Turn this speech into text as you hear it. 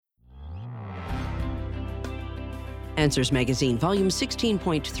Answers Magazine, Volume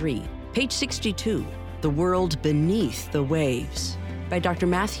 16.3, page 62, The World Beneath the Waves, by Dr.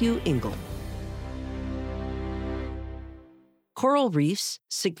 Matthew Ingle. Coral reefs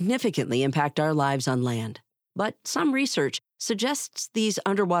significantly impact our lives on land, but some research suggests these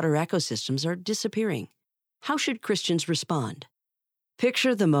underwater ecosystems are disappearing. How should Christians respond?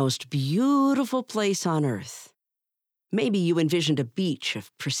 Picture the most beautiful place on Earth. Maybe you envisioned a beach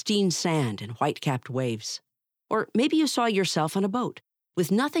of pristine sand and white-capped waves. Or maybe you saw yourself on a boat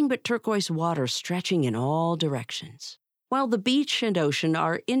with nothing but turquoise water stretching in all directions. While the beach and ocean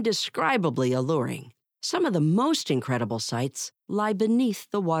are indescribably alluring, some of the most incredible sights lie beneath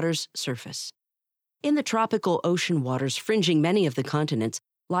the water's surface. In the tropical ocean waters fringing many of the continents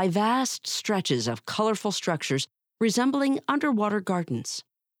lie vast stretches of colorful structures resembling underwater gardens.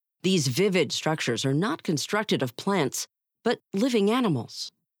 These vivid structures are not constructed of plants, but living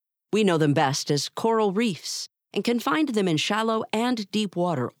animals. We know them best as coral reefs, and can find them in shallow and deep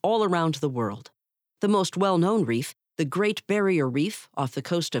water all around the world. The most well-known reef, the Great Barrier Reef off the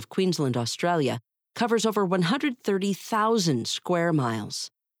coast of Queensland, Australia, covers over 130,000 square miles.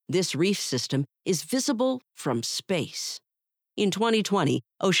 This reef system is visible from space. In 2020,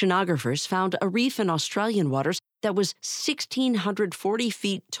 oceanographers found a reef in Australian waters that was 1,640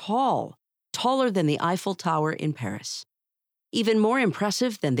 feet tall, taller than the Eiffel Tower in Paris. Even more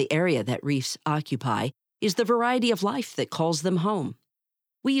impressive than the area that reefs occupy is the variety of life that calls them home.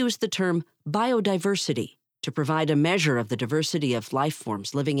 We use the term biodiversity to provide a measure of the diversity of life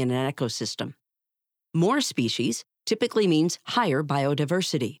forms living in an ecosystem. More species typically means higher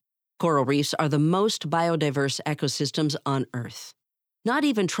biodiversity. Coral reefs are the most biodiverse ecosystems on Earth. Not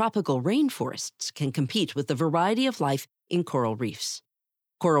even tropical rainforests can compete with the variety of life in coral reefs.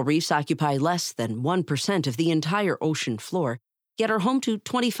 Coral reefs occupy less than 1% of the entire ocean floor, yet are home to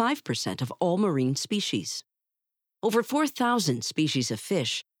 25% of all marine species. Over 4,000 species of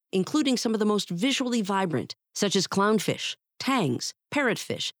fish, including some of the most visually vibrant, such as clownfish, tangs,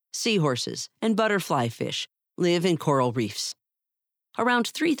 parrotfish, seahorses, and butterfly fish, live in coral reefs. Around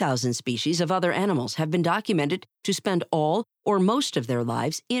 3,000 species of other animals have been documented to spend all or most of their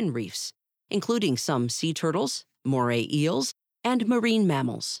lives in reefs, including some sea turtles, moray eels, and marine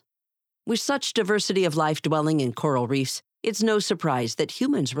mammals. With such diversity of life dwelling in coral reefs, it's no surprise that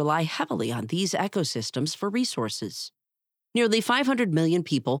humans rely heavily on these ecosystems for resources. Nearly 500 million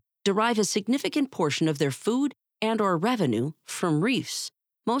people derive a significant portion of their food and/or revenue from reefs,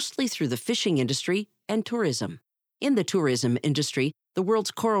 mostly through the fishing industry and tourism. In the tourism industry, the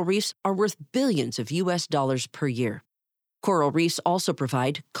world's coral reefs are worth billions of US dollars per year. Coral reefs also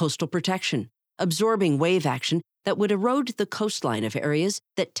provide coastal protection, absorbing wave action that would erode the coastline of areas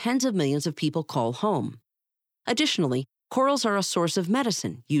that tens of millions of people call home. Additionally, corals are a source of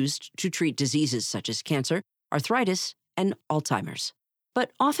medicine used to treat diseases such as cancer, arthritis, and Alzheimer's.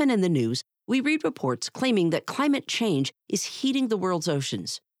 But often in the news, we read reports claiming that climate change is heating the world's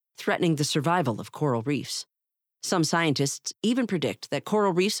oceans, threatening the survival of coral reefs. Some scientists even predict that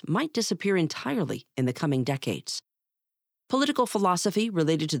coral reefs might disappear entirely in the coming decades. Political philosophy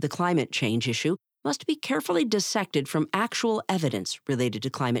related to the climate change issue must be carefully dissected from actual evidence related to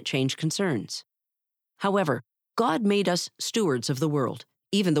climate change concerns. However, God made us stewards of the world,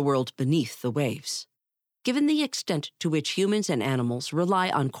 even the world beneath the waves. Given the extent to which humans and animals rely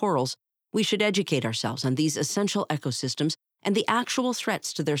on corals, we should educate ourselves on these essential ecosystems and the actual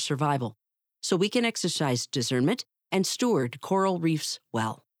threats to their survival, so we can exercise discernment and steward coral reefs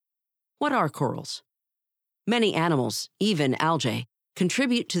well. What are corals? Many animals, even algae,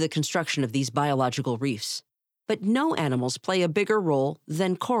 contribute to the construction of these biological reefs, but no animals play a bigger role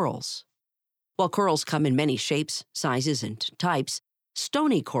than corals. While corals come in many shapes, sizes, and types,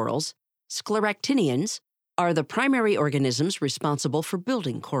 stony corals, scleractinians, are the primary organisms responsible for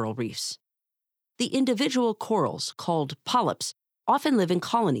building coral reefs. The individual corals, called polyps, often live in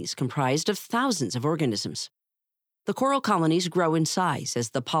colonies comprised of thousands of organisms. The coral colonies grow in size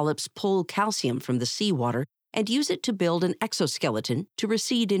as the polyps pull calcium from the seawater and use it to build an exoskeleton to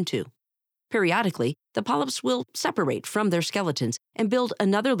recede into. Periodically, the polyps will separate from their skeletons and build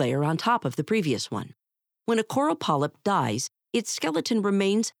another layer on top of the previous one. When a coral polyp dies, its skeleton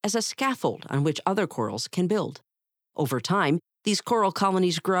remains as a scaffold on which other corals can build. Over time, these coral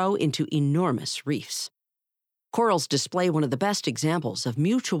colonies grow into enormous reefs. Corals display one of the best examples of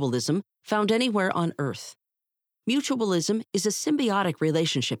mutualism found anywhere on Earth. Mutualism is a symbiotic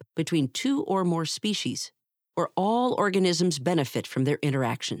relationship between two or more species, where all organisms benefit from their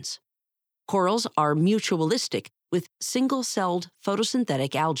interactions. Corals are mutualistic with single-celled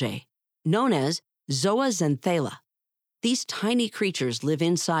photosynthetic algae, known as zooxanthellae. These tiny creatures live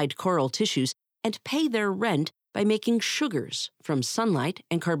inside coral tissues and pay their rent by making sugars from sunlight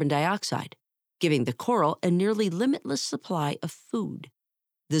and carbon dioxide, giving the coral a nearly limitless supply of food.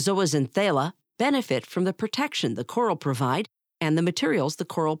 The zooxanthellae benefit from the protection the coral provide and the materials the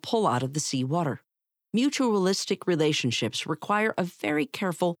coral pull out of the seawater. Mutualistic relationships require a very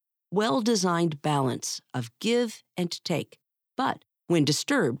careful, well-designed balance of give and take, but when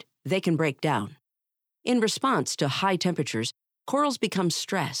disturbed, they can break down. In response to high temperatures, corals become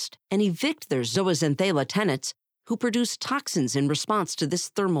stressed and evict their zooxanthellae tenants, who produce toxins in response to this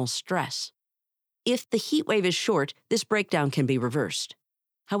thermal stress. If the heat wave is short, this breakdown can be reversed.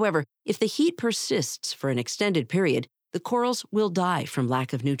 However, if the heat persists for an extended period, the corals will die from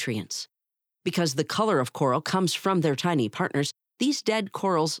lack of nutrients. Because the color of coral comes from their tiny partners, these dead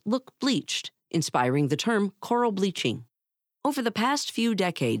corals look bleached, inspiring the term coral bleaching. Over the past few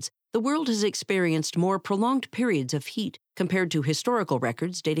decades, the world has experienced more prolonged periods of heat compared to historical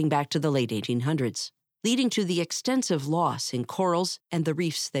records dating back to the late 1800s, leading to the extensive loss in corals and the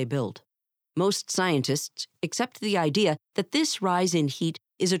reefs they build. Most scientists accept the idea that this rise in heat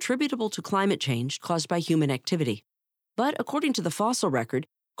is attributable to climate change caused by human activity. But according to the fossil record,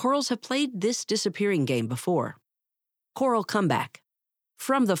 corals have played this disappearing game before. Coral comeback.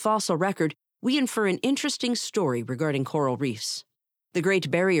 From the fossil record, we infer an interesting story regarding coral reefs. The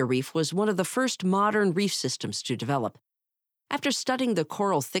Great Barrier Reef was one of the first modern reef systems to develop. After studying the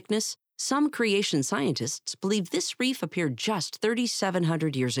coral thickness, some creation scientists believe this reef appeared just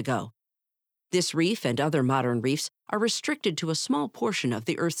 3,700 years ago. This reef and other modern reefs are restricted to a small portion of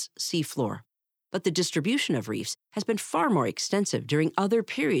the Earth's seafloor, but the distribution of reefs has been far more extensive during other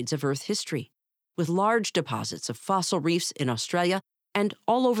periods of Earth history, with large deposits of fossil reefs in Australia and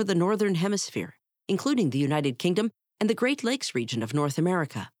all over the Northern Hemisphere, including the United Kingdom and the Great Lakes region of North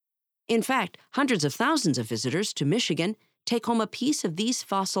America. In fact, hundreds of thousands of visitors to Michigan take home a piece of these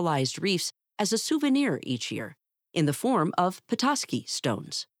fossilized reefs as a souvenir each year, in the form of Petoskey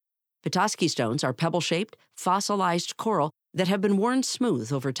stones. Petoskey stones are pebble-shaped, fossilized coral that have been worn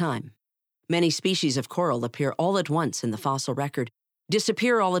smooth over time. Many species of coral appear all at once in the fossil record,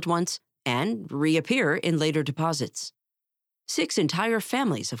 disappear all at once, and reappear in later deposits. 6 entire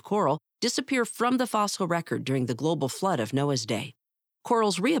families of coral disappear from the fossil record during the global flood of Noah's day.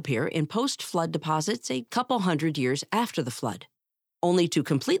 Corals reappear in post-flood deposits a couple hundred years after the flood, only to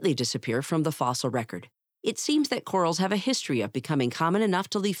completely disappear from the fossil record. It seems that corals have a history of becoming common enough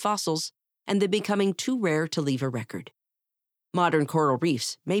to leave fossils and then becoming too rare to leave a record. Modern coral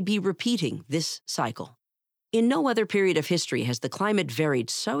reefs may be repeating this cycle. In no other period of history has the climate varied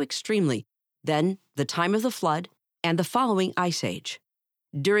so extremely than the time of the flood and the following ice age.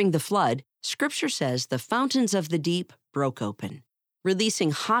 During the flood, Scripture says the fountains of the deep broke open,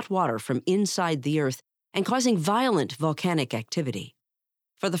 releasing hot water from inside the earth and causing violent volcanic activity.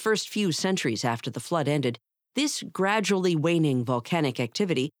 For the first few centuries after the flood ended, this gradually waning volcanic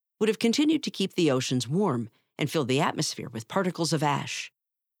activity would have continued to keep the oceans warm and fill the atmosphere with particles of ash.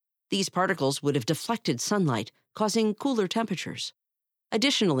 These particles would have deflected sunlight, causing cooler temperatures.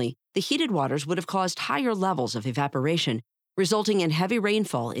 Additionally, the heated waters would have caused higher levels of evaporation, resulting in heavy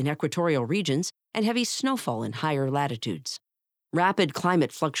rainfall in equatorial regions and heavy snowfall in higher latitudes. Rapid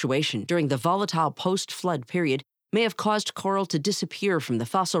climate fluctuation during the volatile post-flood period may have caused coral to disappear from the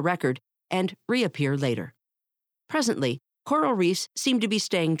fossil record and reappear later. Presently, coral reefs seem to be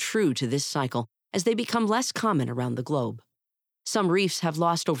staying true to this cycle as they become less common around the globe. Some reefs have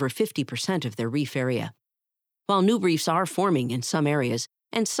lost over 50% of their reef area. While new reefs are forming in some areas,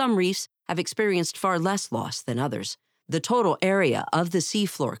 and some reefs have experienced far less loss than others, the total area of the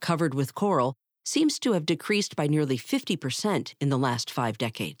seafloor covered with coral seems to have decreased by nearly 50% in the last 5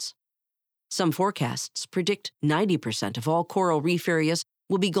 decades. Some forecasts predict 90% of all coral reef areas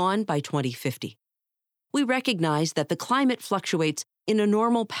will be gone by 2050. We recognize that the climate fluctuates in a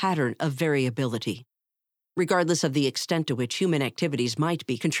normal pattern of variability. Regardless of the extent to which human activities might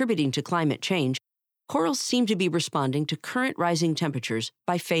be contributing to climate change, corals seem to be responding to current rising temperatures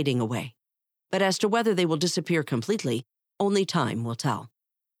by fading away. But as to whether they will disappear completely, only time will tell.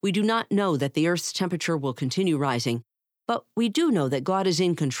 We do not know that the Earth's temperature will continue rising, but we do know that God is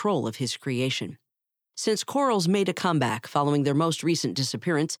in control of His creation. Since corals made a comeback following their most recent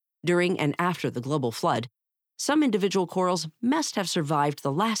disappearance during and after the global flood, some individual corals must have survived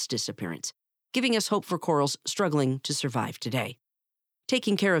the last disappearance, giving us hope for corals struggling to survive today.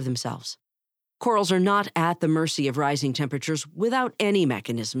 Taking care of themselves. Corals are not at the mercy of rising temperatures without any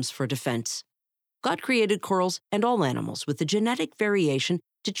mechanisms for defense. God created corals and all animals with the genetic variation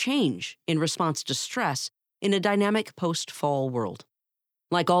to change in response to stress in a dynamic post-fall world.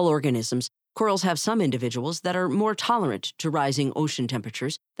 Like all organisms, corals have some individuals that are more tolerant to rising ocean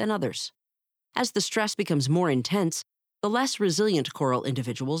temperatures than others. As the stress becomes more intense, the less resilient coral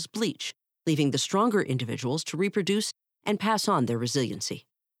individuals bleach, leaving the stronger individuals to reproduce and pass on their resiliency.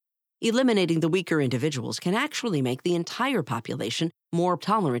 Eliminating the weaker individuals can actually make the entire population more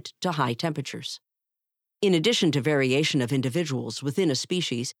tolerant to high temperatures. In addition to variation of individuals within a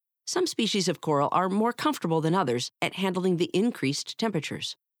species, some species of coral are more comfortable than others at handling the increased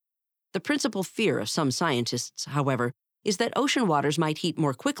temperatures. The principal fear of some scientists, however, is that ocean waters might heat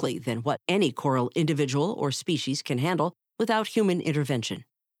more quickly than what any coral individual or species can handle without human intervention.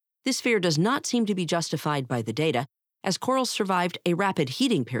 This fear does not seem to be justified by the data, as corals survived a rapid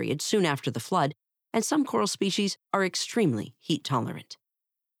heating period soon after the flood, and some coral species are extremely heat tolerant.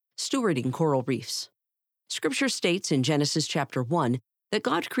 Stewarding coral reefs. Scripture states in Genesis chapter 1 that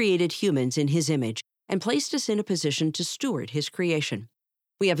God created humans in His image and placed us in a position to steward His creation.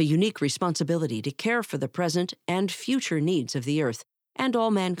 We have a unique responsibility to care for the present and future needs of the earth and all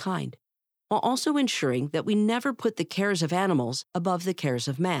mankind, while also ensuring that we never put the cares of animals above the cares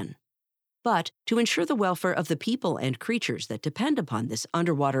of man. But to ensure the welfare of the people and creatures that depend upon this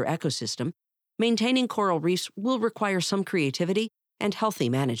underwater ecosystem, maintaining coral reefs will require some creativity and healthy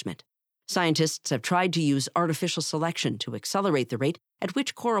management. Scientists have tried to use artificial selection to accelerate the rate at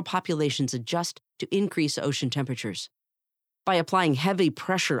which coral populations adjust to increase ocean temperatures. By applying heavy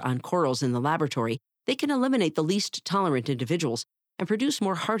pressure on corals in the laboratory, they can eliminate the least tolerant individuals and produce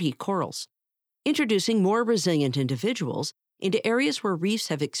more hardy corals. Introducing more resilient individuals into areas where reefs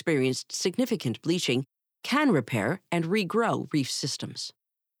have experienced significant bleaching can repair and regrow reef systems.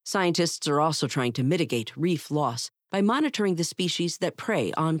 Scientists are also trying to mitigate reef loss by monitoring the species that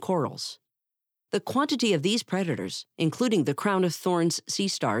prey on corals. The quantity of these predators, including the crown-of-thorns sea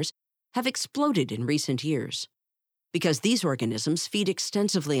stars, have exploded in recent years. Because these organisms feed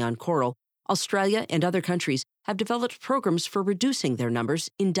extensively on coral, Australia and other countries have developed programs for reducing their numbers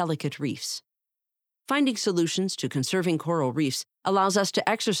in delicate reefs. Finding solutions to conserving coral reefs allows us to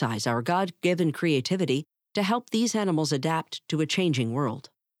exercise our God-given creativity to help these animals adapt to a changing world.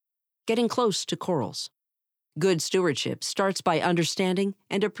 Getting close to corals. Good stewardship starts by understanding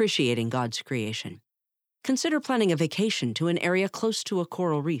and appreciating God's creation. Consider planning a vacation to an area close to a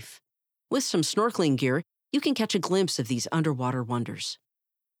coral reef. With some snorkeling gear, you can catch a glimpse of these underwater wonders.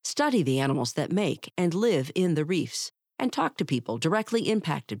 Study the animals that make and live in the reefs, and talk to people directly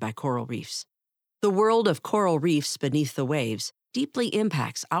impacted by coral reefs. The world of coral reefs beneath the waves deeply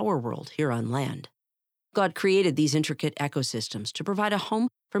impacts our world here on land. God created these intricate ecosystems to provide a home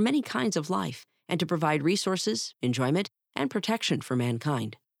for many kinds of life and to provide resources, enjoyment, and protection for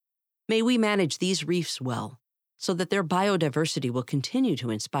mankind. May we manage these reefs well, so that their biodiversity will continue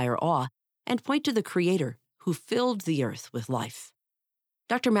to inspire awe and point to the Creator who filled the earth with life.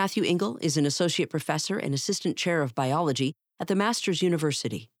 Dr. Matthew Engel is an associate professor and assistant chair of biology at the Masters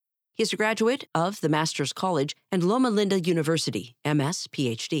University. He is a graduate of the Masters College and Loma Linda University, MS,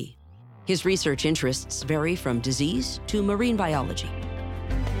 PhD. His research interests vary from disease to marine biology.